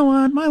think, you know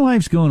what, my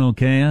life's going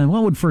okay.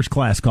 What would first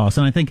class cost?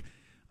 And I think,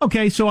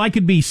 okay, so I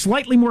could be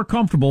slightly more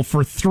comfortable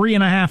for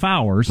 3.5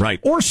 hours. Right.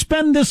 Or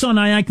spend this on,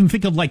 I can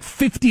think of like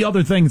 50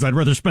 other things I'd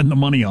rather spend the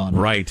money on.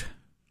 Right.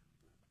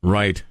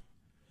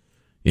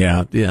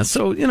 Yeah.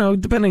 So,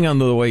 depending on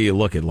the way you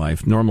look at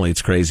life, normally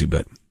it's crazy,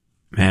 but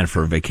man,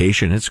 for a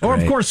vacation, it's great. Or,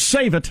 of course,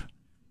 save it.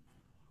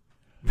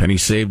 Penny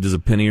saved is a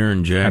penny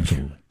earned, Jack.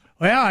 Absolutely.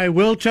 Well, I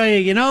will tell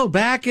you,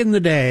 back in the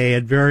day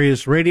at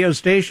various radio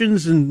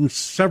stations in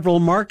several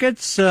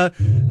markets,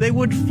 they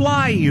would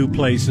fly you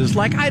places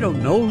like, I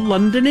don't know,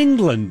 London,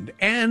 England,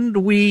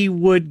 and we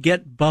would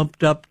get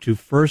bumped up to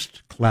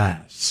first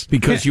class.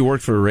 Because you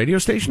worked for a radio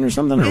station or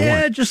something? Or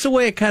what? Just the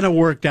way it kind of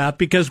worked out,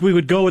 because we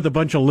would go with a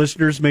bunch of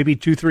listeners, maybe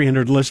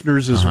 200-300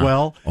 listeners as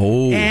well.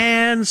 Oh.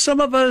 And some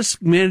of us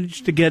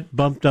managed to get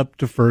bumped up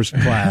to first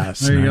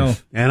class. There you go.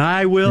 And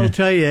I will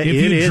tell you,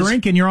 if you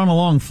drink and you're on a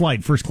long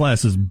flight, first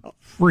class is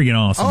freaking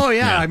awesome. Oh,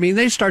 yeah. I mean,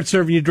 they start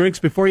serving you drinks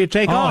before you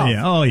take off.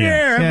 Oh, yeah.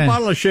 Here, have a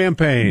bottle of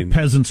champagne.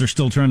 Peasants are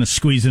still trying to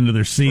squeeze into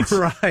their seats.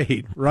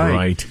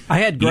 Right. I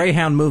had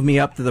Greyhound move me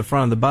up to the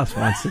front of the bus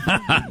once.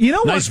 You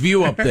know nice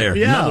view up there.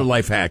 Yeah. Another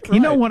life hack. You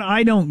know what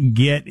I don't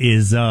get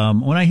is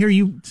when I hear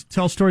you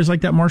tell stories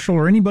like that, Marshall,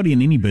 or anybody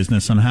in any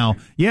business on how,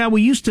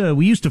 we used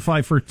to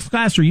fly first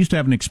class or used to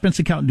have an expense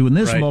account doing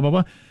this and blah, blah,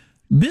 blah.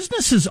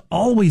 Businesses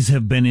always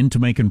have been into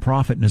making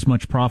profit and as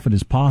much profit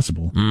as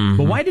possible. Mm-hmm.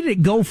 But why did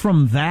it go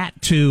from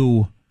that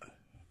to,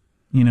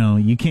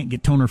 you can't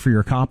get toner for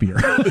your copier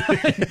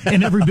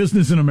in every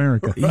business in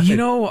America?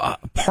 Right.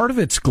 Part of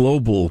it's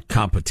global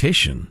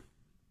competition.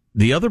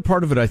 The other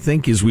part of it, I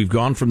think, is we've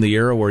gone from the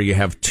era where you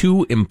have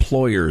 2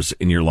 employers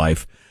in your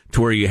life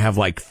to where you have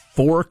like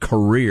 4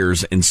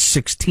 careers and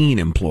 16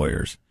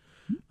 employers.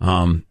 They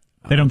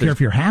don't care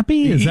if you're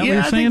happy? Is that what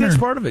you're saying? I think that's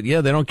part of it.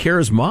 Yeah, they don't care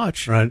as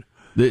much. Right.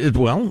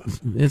 Well,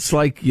 it's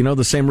like,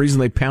 the same reason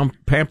they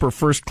pamper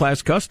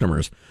first-class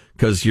customers,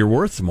 because you're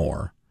worth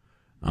more.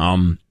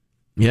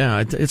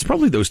 Yeah, it's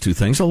probably those two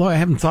things, although I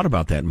haven't thought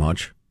about that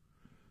much.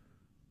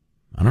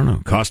 I don't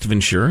know. Cost of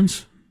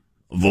insurance?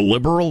 The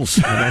liberals?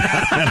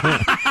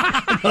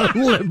 The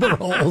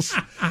liberals.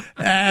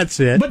 That's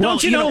it. But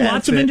don't you know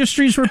lots of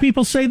industries where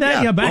people say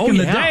that? Yeah, back in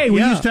the day,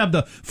 we used to have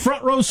the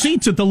front row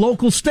seats at the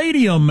local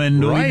stadium,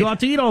 and we go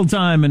out to eat all the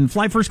time and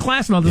fly first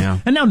class and all this. Yeah.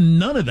 And now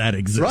none of that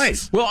exists. Right.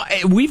 Well,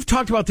 we've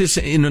talked about this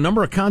in a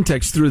number of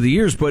contexts through the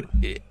years, but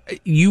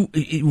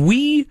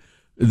the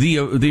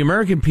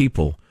American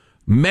people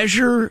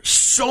measure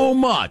so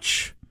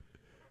much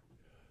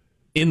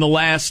in the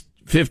last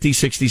 50,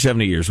 60,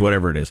 70 years,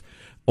 whatever it is,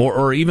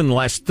 or even the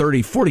last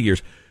 30, 40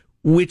 years,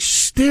 which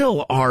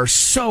still are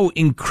so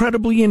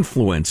incredibly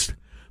influenced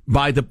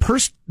by the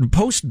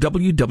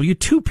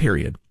post-WW2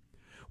 period,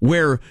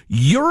 where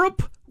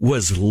Europe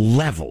was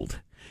leveled.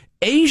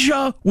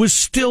 Asia was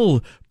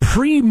still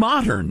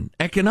pre-modern,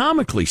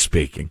 economically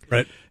speaking.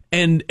 Right.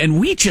 And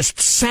we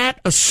just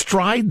sat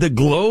astride the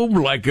globe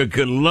like a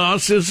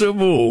colossus of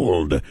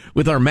old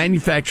with our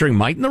manufacturing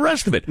might and the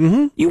rest of it.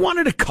 Mm-hmm. You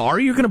wanted a car,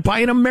 you're going to buy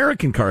an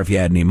American car if you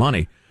had any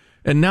money.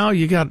 And now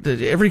you got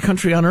every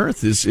country on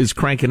earth is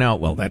cranking out.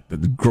 Well,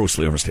 that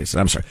grossly overstates it.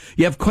 I'm sorry.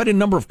 You have quite a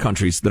number of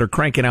countries that are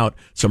cranking out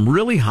some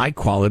really high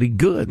quality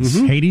goods.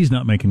 Mm-hmm. Haiti's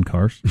not making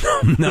cars.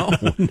 No,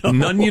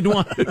 none you'd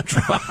want to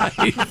drive.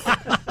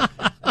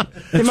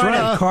 They might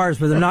have cars,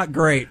 but they're not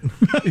great.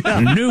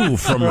 New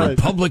from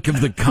Republic of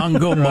the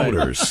Congo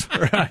Motors.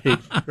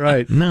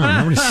 Right. No,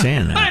 nobody's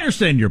saying that. I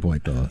understand your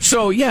point, though.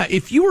 So, yeah,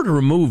 if you were to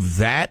remove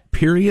that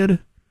period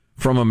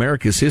from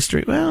America's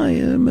history, well,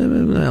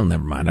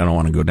 never mind. I don't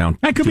want to go down.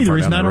 That could be the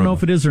reason. I don't know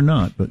if it is or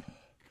not, but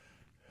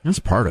that's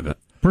part of it.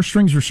 Purse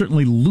strings were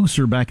certainly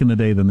looser back in the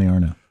day than they are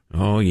now.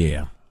 Oh,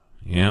 yeah.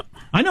 Yeah.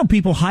 I know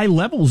people high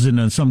levels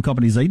in some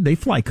companies, they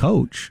fly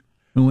coach.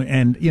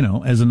 And,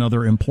 as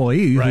another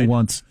employee who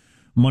wants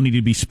money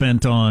to be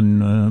spent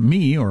on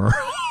me or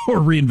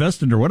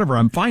reinvested or whatever,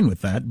 I'm fine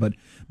with that. But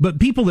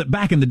people that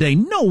back in the day,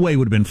 no way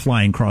would have been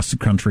flying cross the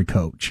country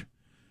coach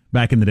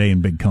back in the day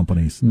in big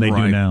companies. And they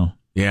do now.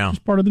 Yeah. It's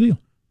part of the deal.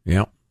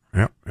 Yep.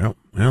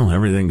 Well,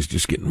 everything's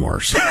just getting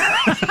worse.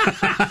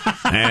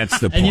 That's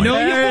the point. And you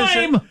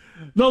blame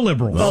the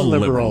liberals. The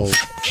liberals.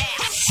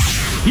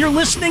 You're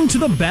listening to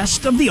the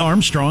best of the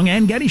Armstrong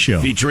and Getty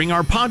Show. Featuring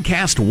our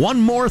podcast,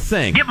 One More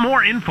Thing. Get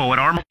more info at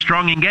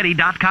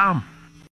ArmstrongandGetty.com.